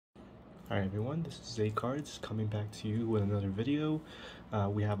Hi everyone, this is Zay Cards coming back to you with another video.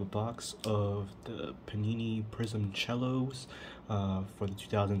 We have a box of the Panini Prizm Cellos for the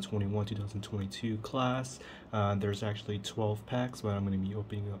 2021-2022 class. There's actually 12 packs, but I'm going to be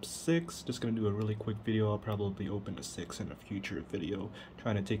opening up 6. Just going to do a really quick video. I'll probably open a 6 in a future video,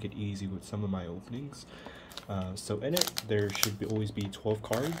 trying to take it easy with some of my openings. So in it, there should always be 12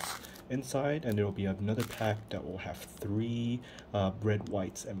 cards inside, and there will be another pack that will have 3 red,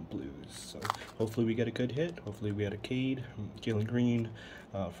 whites, and blues. So hopefully we get a good hit. Hopefully we get a Cade, Galen Green,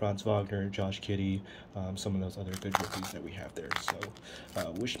 Franz Wagner, Josh Kiddey, some of those other good rookies that we have there.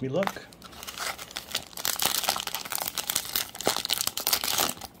 So wish me luck.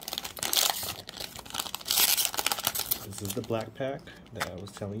 This is the black pack that I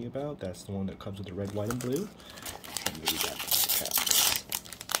was telling you about. That's the one that comes with the red, white, and blue. And we got this pack.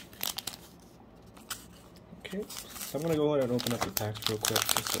 Okay, so I'm going to go ahead and open up the packs real quick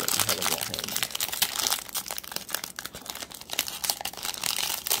just so that we have them all handy.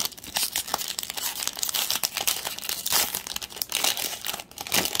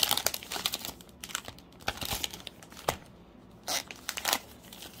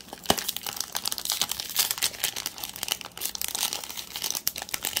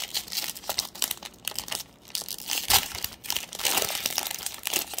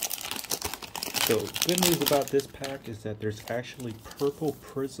 So, good news about this pack is that there's actually purple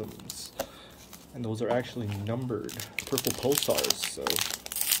prisms, and those are actually numbered purple pulsars, so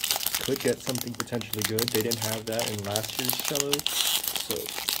could get something potentially good. They didn't have that in last year's Cellos, so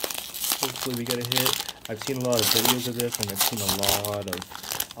hopefully we get a hit. I've seen a lot of videos of this, and I've seen a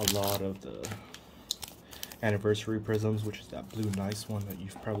lot of the anniversary prisms, which is that blue nice one that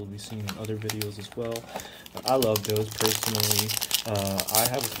you've probably seen in other videos as well. I love those personally. I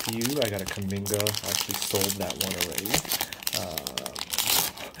have a few. I got a Kaminga. I actually sold that one already.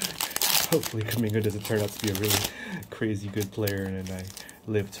 Hopefully Kaminga doesn't turn out to be a really crazy good player and I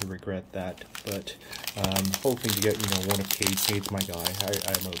live to regret that. But I'm hoping to get, one of Cade's. Cade's my guy.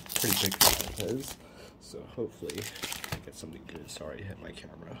 I'm a pretty big fan of his. So hopefully I get something good. Sorry, I hit my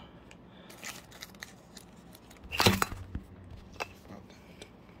camera.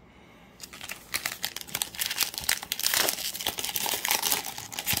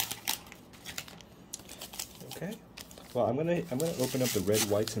 Okay, well I'm gonna open up the red,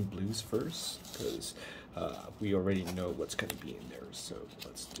 whites, and blues first because we already know what's gonna be in there. So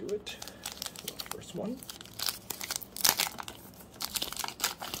let's do it. First one.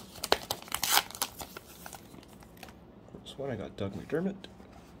 First one, I got Doug McDermott,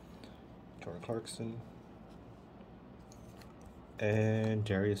 Jordan Clarkson, and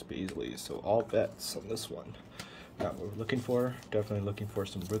Darius Baisley. So all bets on this one. Now we're looking for, definitely looking for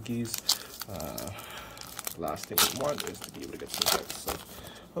some rookies. Last thing we want is to be able to get some hits, so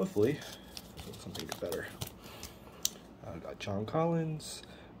hopefully something better. Got John Collins,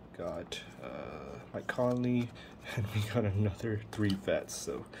 got Mike Conley, and we got another 3 vets,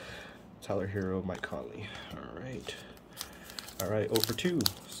 so Tyler Hero, Mike Conley. Alright, 0 for 2,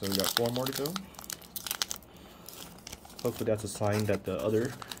 so we got 4 more to go. Hopefully that's a sign that the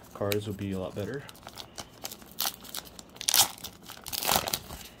other cards will be a lot better.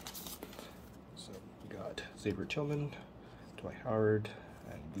 Xavier Tillman, Dwight Howard,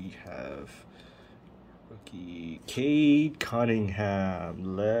 and we have rookie Cade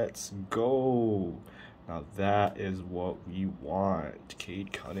Cunningham. Let's go. Now that is what we want.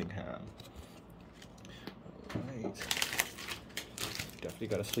 Cade Cunningham. Alright. Definitely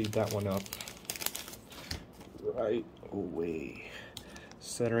got to sleeve that one up right away.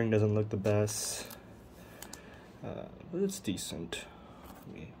 Centering doesn't look the best, but it's decent.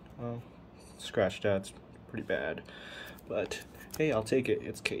 Well, scratch stats pretty bad, but hey, I'll take it.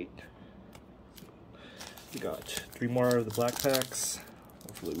 It's Cade. We got 3 more of the black packs.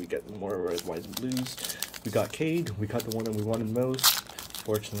 Hopefully we get more red, whites, and blues. We got Cade. We got the one that we wanted most.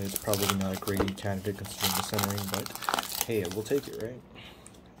 Fortunately, it's probably not a great candidate considering the centering, but hey, we'll take it, right?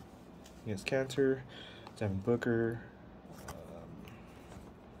 Against Cancer, Devin Booker,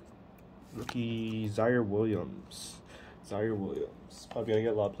 rookie Zaire Williams. Probably gonna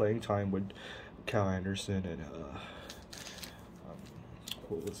get a lot of playing time with Cal Anderson and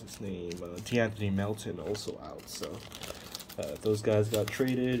what was his name? D'Anthony Melton also out. So those guys got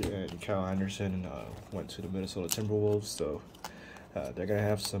traded, and Cal Anderson went to the Minnesota Timberwolves. So they're gonna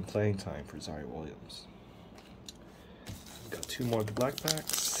have some playing time for Zaire Williams. We've got 2 more of the black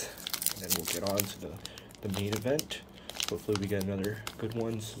packs, and then we'll get on to the main event. Hopefully we get another good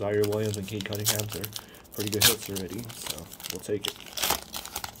one. Zaire Williams and Cade Cunningham are pretty good hits already, so we'll take it.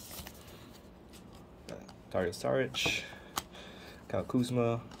 Dario Saric, Kyle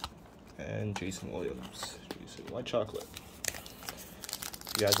Kuzma, and Jason Williams. Jason White Chocolate.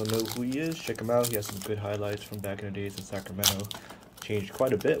 If you guys don't know who he is, check him out. He has some good highlights from back in the days in Sacramento. Changed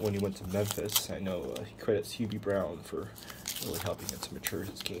quite a bit when he went to Memphis. I know he credits Hubie Brown for really helping him to mature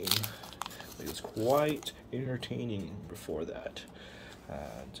his game. He was quite entertaining before that.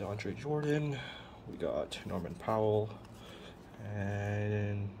 DeAndre Jordan, we got Norman Powell,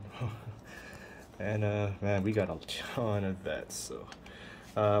 and man, we got a ton of vets. So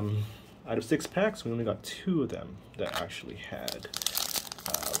out of 6 packs, we only got 2 of them that actually had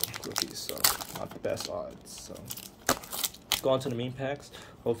rookies, so not the best odds. So let's go on to the main packs.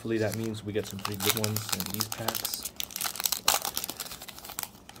 Hopefully that means we get some pretty good ones in these packs.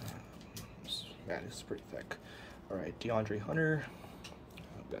 Man, this is pretty thick. Alright, DeAndre Hunter.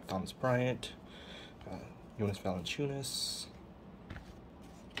 We got Thomas Bryant. Jonas Valanciunas.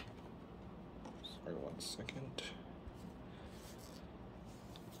 Sorry, 1 second.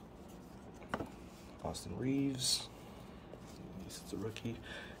 Austin Reeves. This is a rookie.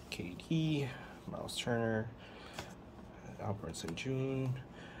 KD. Miles Turner. Albert St. June.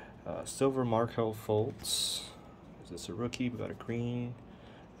 Silver Markelle Fultz. Is this a rookie? We got a green.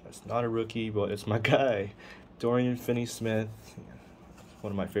 That's not a rookie, but it's my guy, Dorian Finney-Smith.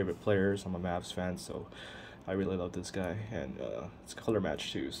 One of my favorite players. I'm a Mavs fan, so I really love this guy. And it's a color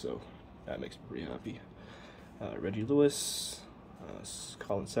match too, so that makes me pretty happy. Reggie Lewis,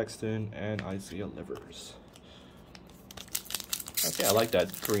 Colin Sexton, and Isaiah Livers. Okay, I like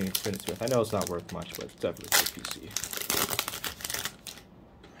that green Finney-Smith. I know it's not worth much, but it's definitely for PC.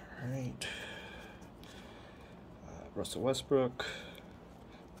 Alright. Russell Westbrook.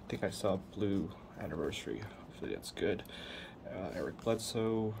 I think I saw blue anniversary. Hopefully that's good. Eric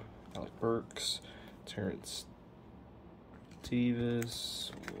Bledsoe, Alec Burks, Terrence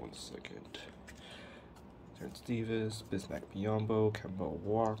Davis. 1 second. Terrence Davis, Bismack Biyombo, Kemba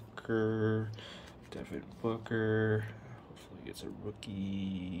Walker, Devin Booker. Hopefully it's a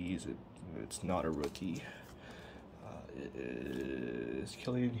rookie. It's not a rookie. It is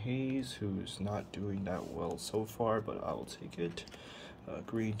Killian Hayes, who's not doing that well so far, but I will take it.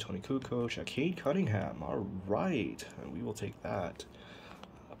 Green, Tony Kukoc, Cade Cunningham. All right, and we will take that.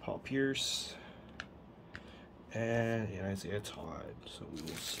 Paul Pierce and Isaiah Todd. So we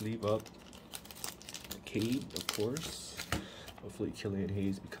will sleeve up Cade, of course. Hopefully, Killian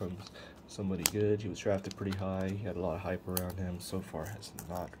Hayes becomes somebody good. He was drafted pretty high. He had a lot of hype around him. So far, has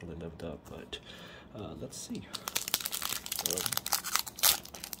not really lived up. But let's see.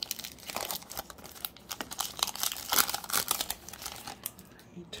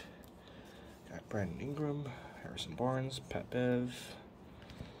 Got Brandon Ingram, Harrison Barnes, Pat Bev,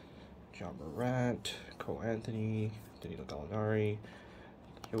 John Morant, Cole Anthony, Danilo Gallinari,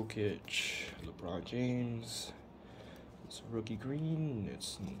 Jokic, LeBron James. It's a rookie green.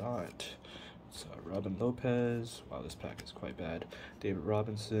 It's not. It's Robin Lopez. Wow, this pack is quite bad. David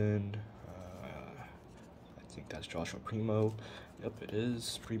Robinson. I think that's Joshua Primo. Yep, it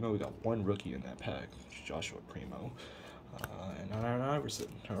is Primo. We got 1 rookie in that pack. Joshua Primo. And Allen Iverson.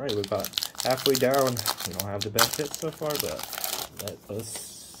 Alright, we're about halfway down. We don't have the best hits so far, but let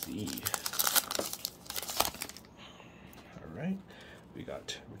us see. Alright, we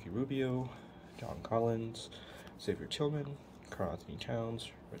got Ricky Rubio, John Collins, Xavier Tillman, Karl Anthony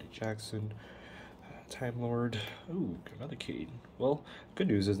Towns, Reggie Jackson, Time Lord. Ooh, another Cade. Well, good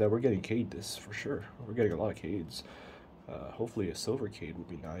news is that we're getting Cade this for sure. We're getting a lot of Cades. Hopefully a silver Cade would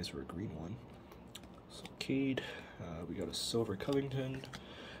be nice, or a green one. So Cade, we got a silver Covington,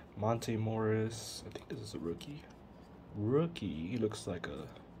 Monte Morris. I think this is a rookie. He looks like a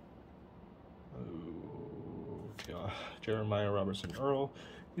Jeremiah Robertson Earl.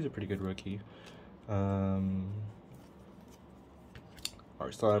 He's a pretty good rookie.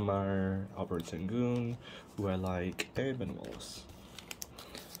 Art Steinmeier, Albert Sengun, who I like, and Ben Wallace.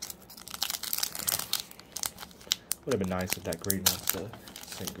 Would have been nice if that green was the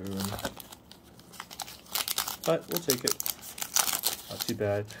Sengun, but we'll take it. Not too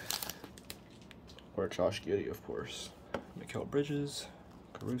bad. Or Josh Giddey, of course. Mikal Bridges,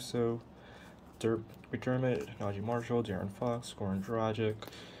 Caruso, McDermott, Najee Marshall, De'Aaron Fox, Goran Dragic,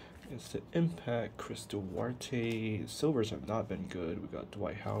 Instant Impact, Chris Duarte. Silvers have not been good. We got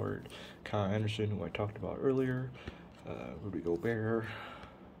Dwight Howard, Kyle Anderson, who I talked about earlier, Rudy Gobert,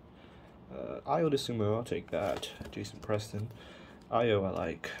 Ayo DeSumo, I'll take that. Jason Preston. Ayo I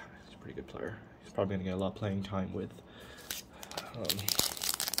like. He's a pretty good player. He's probably going to get a lot of playing time with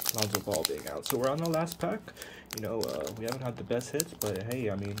Lonzo Ball being out. So we're on the last pack. You know, we haven't had the best hits, but hey,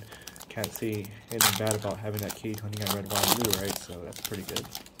 I mean, can't say anything bad about having that Cade Cunningham red, white, and blue, right? So that's pretty good.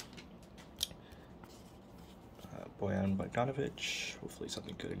 Bojan Bogdanovic. Hopefully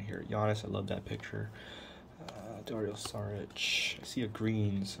something good in here. Giannis, I love that picture. Dario Saric. I see a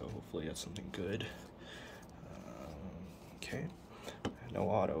green, so hopefully that's something good. Okay. No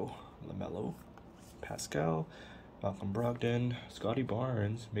auto. LaMelo. Pascal. Malcolm Brogdon. Scotty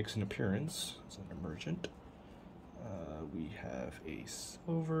Barnes makes an appearance. It's an emergent. We have a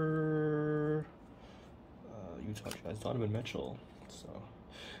silver. Utah Jazz. Donovan Mitchell. So,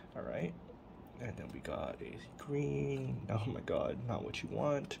 alright. And then we got a green. Oh my god, not what you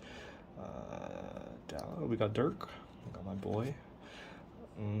want. Down. We got Dirk. We got my boy.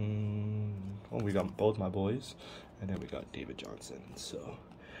 Well, we got both my boys. And then we got David Johnson. So,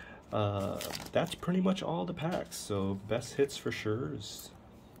 that's pretty much all the packs. So, best hits for sure is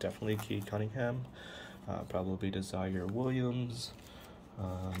definitely Cade Cunningham. Probably Desire Williams.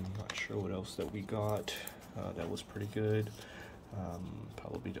 Not sure what else that we got. That was pretty good.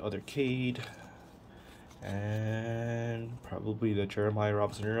 Probably the other Cade. And probably the Jeremiah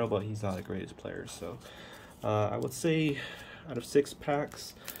Robinson Earl, but he's not the greatest player. So I would say out of 6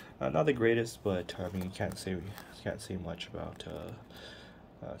 packs, not the greatest, but I mean can't say much about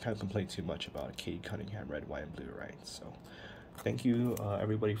can't complain too much about Cade Cunningham, red, white, and blue, right? So thank you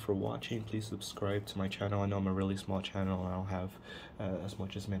everybody for watching. Please subscribe to my channel. I know I'm a really small channel and I don't have as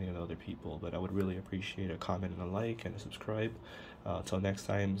much as many of the other people, but I would really appreciate a comment and a like and a subscribe. Till next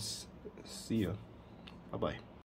time, see ya. Bye-bye.